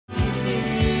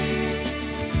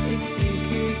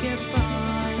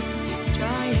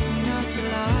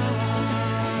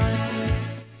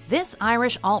This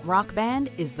Irish alt-rock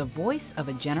band is the voice of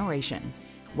a generation.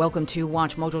 Welcome to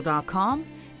WatchMojo.com,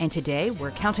 and today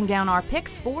we're counting down our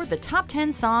picks for the top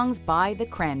 10 songs by the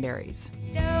Cranberries.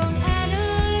 Don't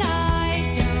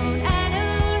analyze, don't go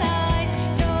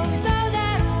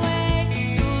that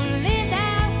way, don't live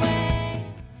that way.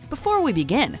 Before we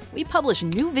begin, we publish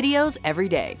new videos every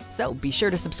day, so be sure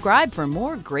to subscribe for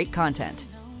more great content.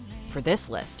 For this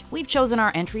list, we've chosen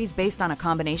our entries based on a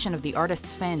combination of the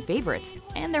artist's fan favorites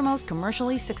and their most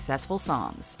commercially successful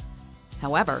songs.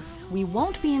 However, we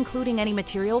won't be including any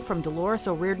material from Dolores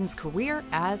O'Riordan's career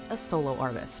as a solo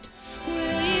artist. Will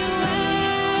you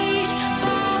wait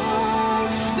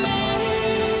for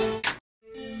me?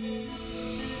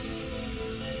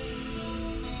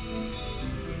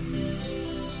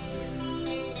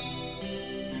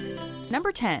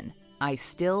 Number 10, I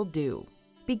Still Do.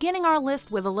 Beginning our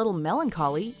list with a little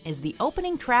melancholy is the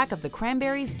opening track of the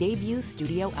Cranberries' debut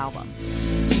studio album.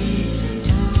 Need some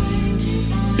time to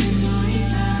find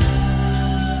myself.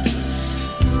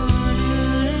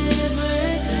 Wanna live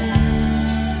with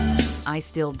them. I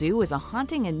Still Do is a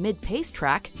haunting and mid-paced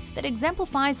track that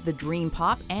exemplifies the dream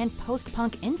pop and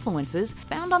post-punk influences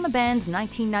found on the band's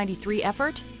 1993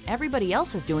 effort, Everybody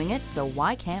Else Is Doing It, So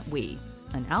Why Can't We?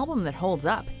 An album that holds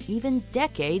up even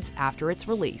decades after its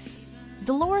release.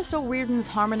 Dolores O'Riordan's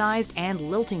harmonized and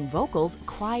lilting vocals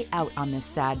cry out on this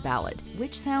sad ballad,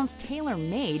 which sounds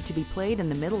tailor-made to be played in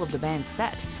the middle of the band's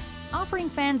set, offering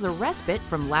fans a respite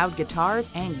from loud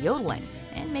guitars and yodeling,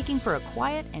 and making for a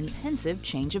quiet and pensive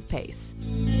change of pace.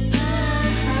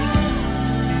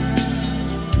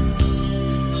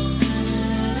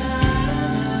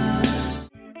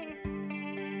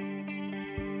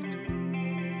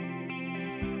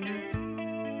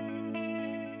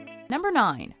 Number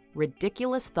 9.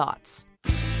 Ridiculous Thoughts.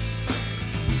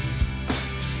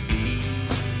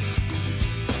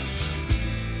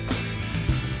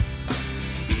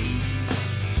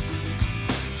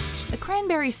 The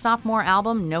Cranberries' sophomore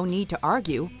album, No Need to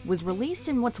Argue, was released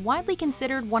in what's widely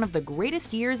considered one of the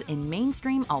greatest years in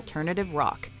mainstream alternative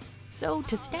rock. So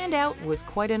to stand out was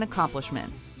quite an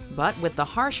accomplishment. But with the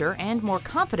harsher and more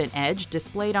confident edge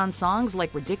displayed on songs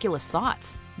like Ridiculous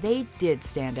Thoughts, they did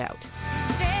stand out.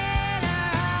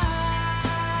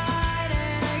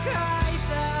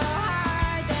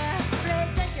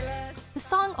 The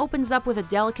song opens up with a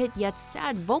delicate yet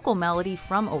sad vocal melody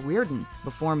from O'Riordan,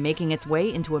 before making its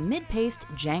way into a mid-paced,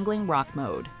 jangling rock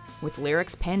mode. With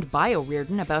lyrics penned by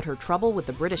O'Riordan about her trouble with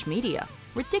the British media,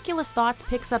 Ridiculous Thoughts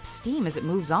picks up steam as it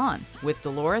moves on, with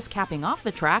Dolores capping off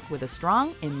the track with a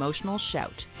strong, emotional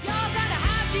shout. You're gonna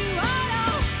have to hold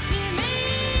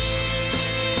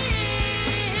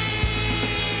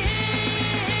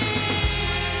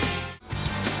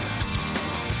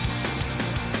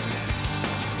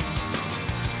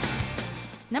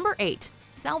Number 8.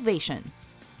 Salvation.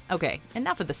 Okay,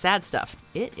 enough of the sad stuff.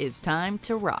 It is time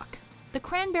to rock. The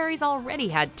Cranberries already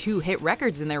had 2 hit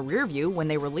records in their rearview when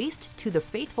they released To the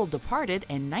Faithful Departed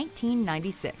in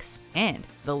 1996. And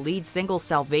the lead single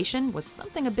Salvation was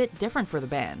something a bit different for the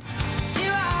band. to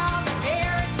all the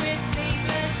parents with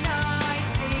sleepless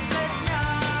nights.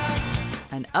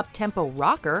 An up-tempo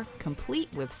rocker complete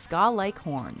with ska-like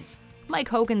horns. Mike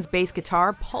Hogan's bass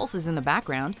guitar pulses in the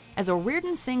background as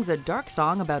O'Riordan sings a dark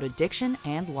song about addiction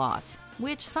and loss,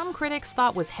 which some critics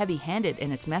thought was heavy-handed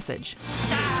in its message.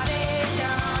 Salvation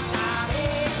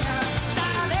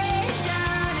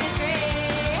is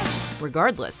free.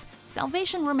 Regardless,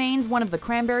 Salvation remains one of the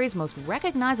Cranberries' most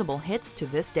recognizable hits to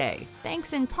this day,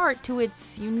 thanks in part to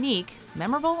its unique,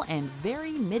 memorable, and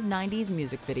very mid-90s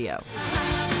music video.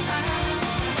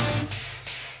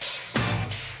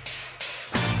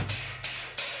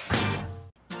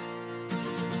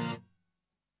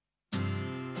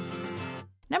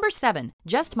 Number 7.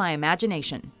 Just My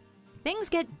Imagination. Things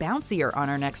get bouncier on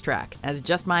our next track, as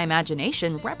Just My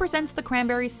Imagination represents the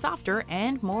Cranberries' softer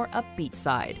and more upbeat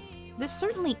side. This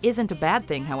certainly isn't a bad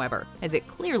thing, however, as it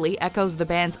clearly echoes the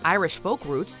band's Irish folk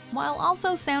roots, while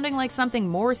also sounding like something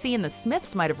Morrissey and the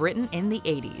Smiths might have written in the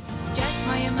 80s. Just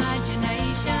my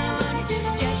imagination,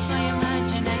 just my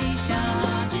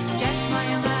imagination, just my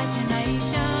imagination.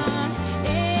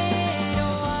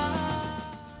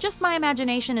 Just My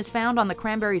Imagination is found on the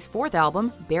Cranberries' 4th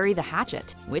album, Bury the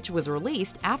Hatchet, which was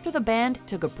released after the band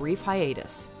took a brief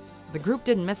hiatus. The group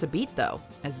didn't miss a beat though,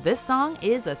 as this song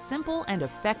is a simple and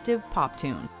effective pop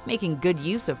tune, making good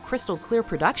use of crystal clear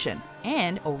production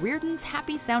and O'Riordan's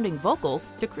happy-sounding vocals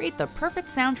to create the perfect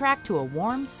soundtrack to a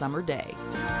warm summer day.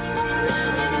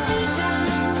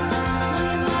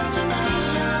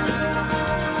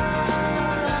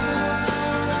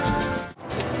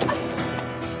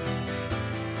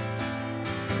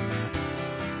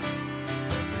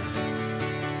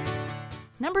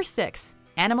 Number 6.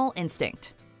 Animal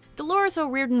Instinct. Dolores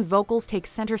O'Riordan's vocals take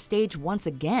center stage once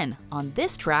again on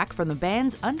this track from the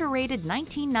band's underrated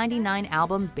 1999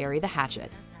 album Bury the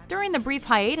Hatchet. During the brief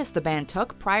hiatus the band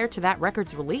took prior to that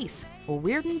record's release,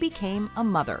 O'Riordan became a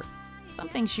mother,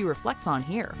 something she reflects on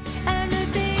here. And the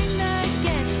thing that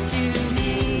gets to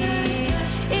me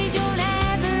is you'll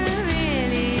never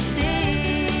really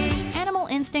see. Animal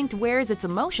Instinct wears its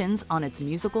emotions on its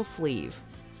musical sleeve,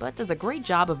 but does a great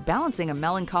job of balancing a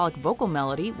melancholic vocal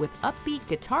melody with upbeat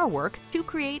guitar work to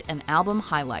create an album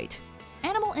highlight.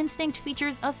 Animal Instinct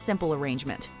features a simple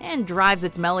arrangement and drives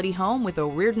its melody home with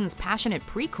O'Riordan's passionate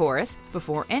pre-chorus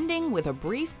before ending with a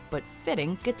brief but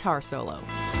fitting guitar solo.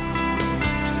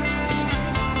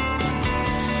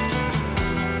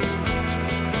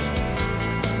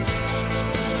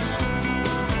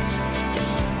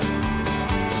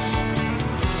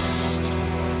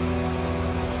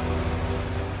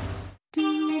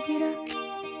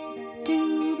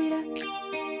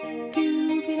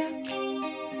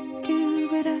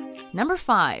 Number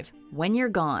 5. When You're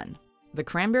Gone. The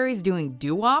Cranberries doing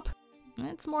doo-wop?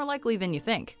 It's more likely than you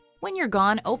think. When You're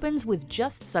Gone opens with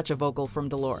just such a vocal from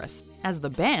Dolores, as the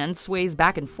band sways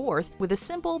back and forth with a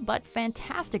simple but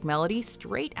fantastic melody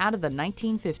straight out of the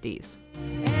 1950s.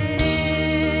 In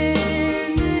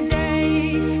the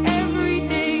day,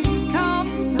 everything's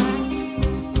complex.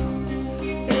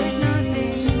 There's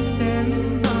nothing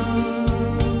simple.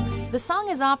 The song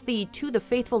is off the To the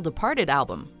Faithful Departed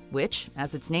album, which,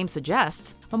 as its name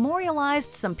suggests,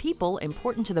 memorialized some people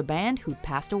important to the band who'd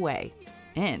passed away.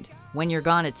 And When You're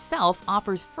Gone itself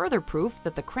offers further proof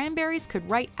that the Cranberries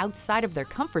could write outside of their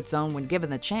comfort zone when given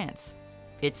the chance.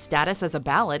 Its status as a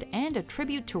ballad and a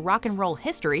tribute to rock and roll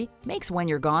history makes When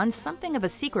You're Gone something of a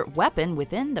secret weapon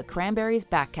within the Cranberries'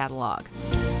 back catalog.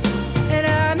 And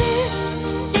I miss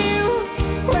you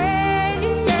when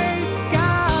you're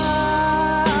gone.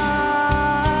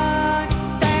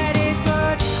 That is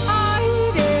what I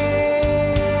did.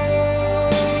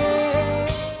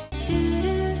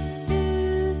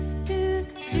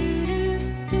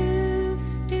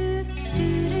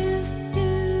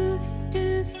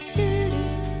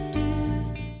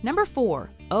 Number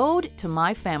 4. Ode to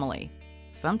My Family.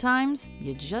 Sometimes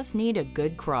you just need a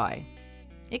good cry.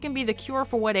 It can be the cure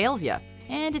for what ails you,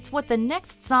 and it's what the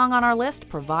next song on our list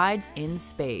provides in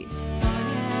spades.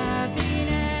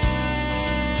 Happiness,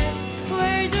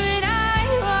 words when I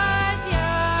was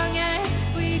young and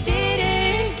we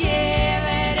didn't give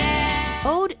it up.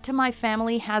 Ode to My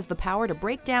Family has the power to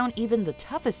break down even the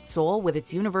toughest soul with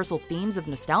its universal themes of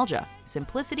nostalgia,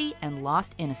 simplicity, and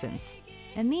lost innocence.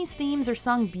 And these themes are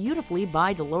sung beautifully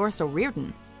by Dolores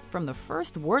O'Riordan, from the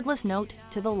first wordless note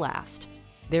to the last.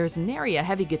 There's nary a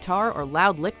heavy guitar or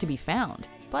loud lick to be found,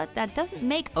 but that doesn't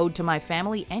make Ode to My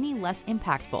Family any less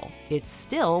impactful. It's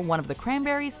still one of the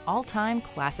Cranberries' all-time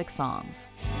classic songs.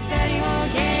 Daddy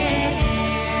won't care.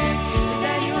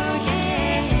 Daddy won't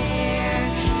care.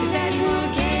 Daddy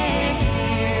won't care.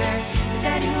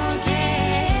 Daddy won't care.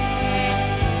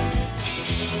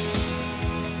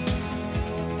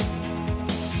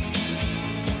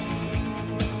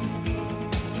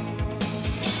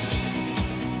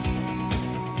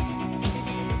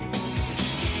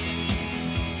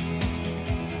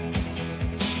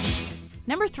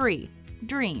 Number 3.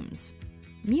 Dreams.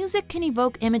 Music can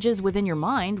evoke images within your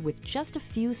mind with just a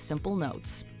few simple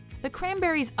notes. The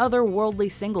Cranberries'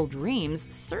 otherworldly single Dreams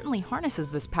certainly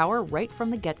harnesses this power right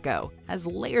from the get-go, as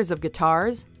layers of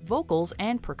guitars, vocals,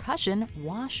 and percussion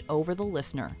wash over the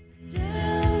listener.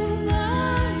 Down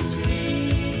my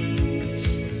dreams,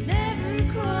 it's never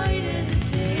quite as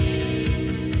it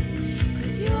seems,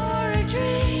 'cause you're a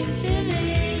dream to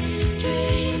me,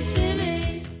 dream to me.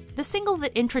 The single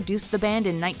that introduced the band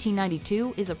in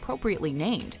 1992 is appropriately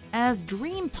named, as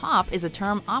dream pop is a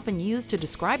term often used to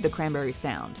describe the Cranberries'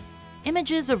 sound.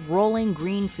 Images of rolling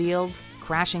green fields,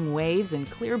 crashing waves, and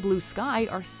clear blue sky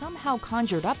are somehow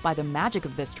conjured up by the magic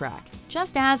of this track,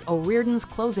 just as O'Riordan's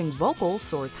closing vocal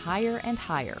soars higher and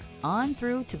higher, on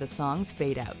through to the song's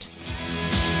fade out.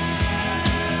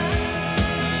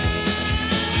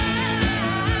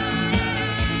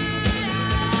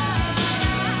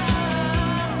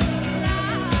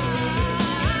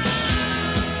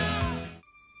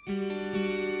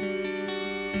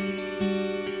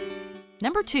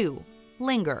 Number 2.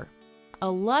 Linger. A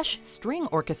lush string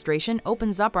orchestration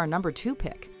opens up our number 2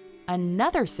 pick.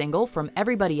 Another single from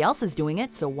Everybody Else Is Doing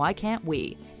It, So Why Can't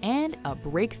We? And a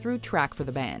breakthrough track for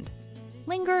the band.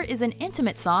 Linger is an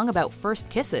intimate song about first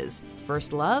kisses,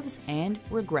 first loves, and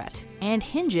regret, and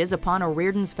hinges upon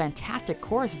O'Riordan's fantastic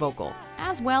chorus vocal,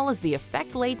 as well as the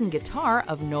effect-laden guitar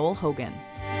of Noel Hogan.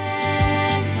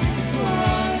 And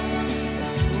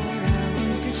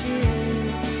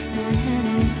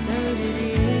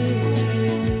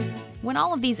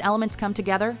all of these elements come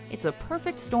together, it's a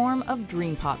perfect storm of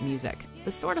dream pop music.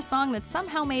 The sort of song that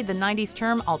somehow made the 90s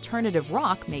term alternative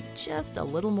rock make just a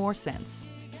little more sense.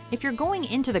 If you're going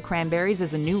into the Cranberries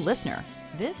as a new listener,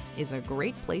 this is a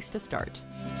great place to start.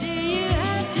 Do you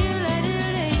have to let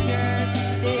it linger?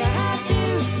 Do you have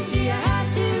to? Do you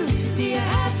have to? Do you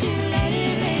have to let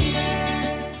it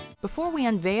linger? Before we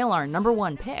unveil our number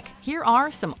one pick, here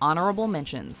are some honorable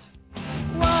mentions.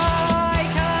 Why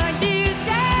can't you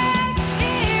stay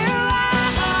here a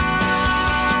while?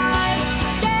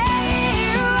 Stay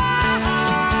here a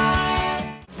while.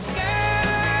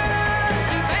 Girls,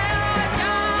 you better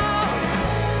jump.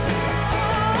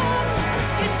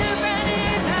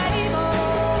 Schizophrenic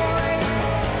playboys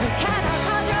who cannot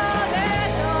control their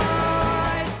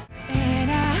toys. And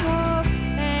I hope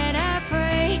and I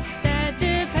pray that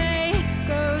the pain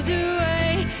goes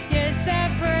away. Yes, I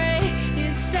pray.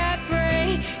 Yes, I pray.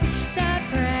 Yes, I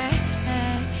pray.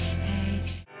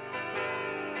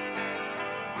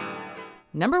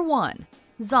 Number 1.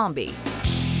 Zombie.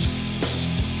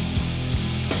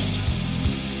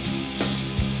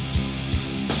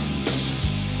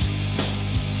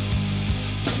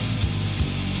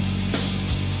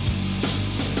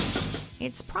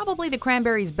 It's probably the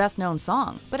Cranberries' best-known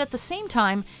song, but at the same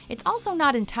time, it's also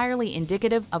not entirely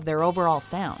indicative of their overall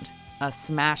sound. A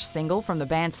smash single from the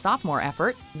band's sophomore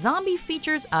effort, Zombie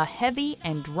features a heavy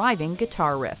and driving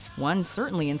guitar riff, one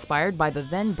certainly inspired by the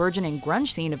then burgeoning grunge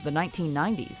scene of the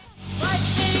 1990s.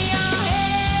 What's in your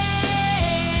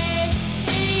head?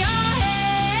 In your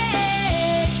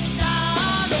head?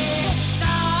 Zombie,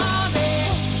 zombie,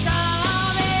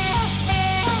 zombie.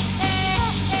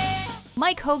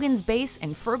 Mike Hogan's bass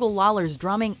and Fergal Lawler's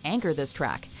drumming anchor this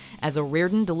track, as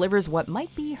O'Riordan delivers what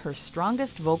might be her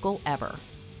strongest vocal ever,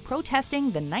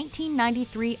 protesting the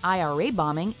 1993 IRA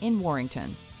bombing in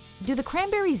Warrington. Do the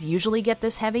Cranberries usually get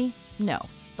this heavy? No,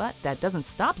 but that doesn't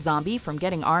stop Zombie from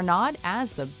getting our nod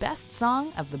as the best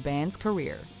song of the band's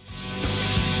career.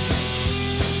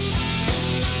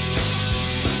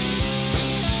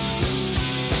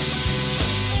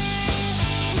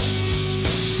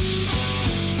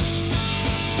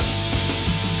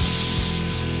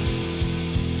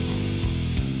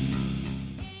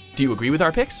 Do you agree with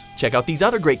our picks? Check out these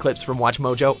other great clips from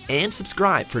WatchMojo and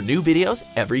subscribe for new videos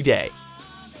every day.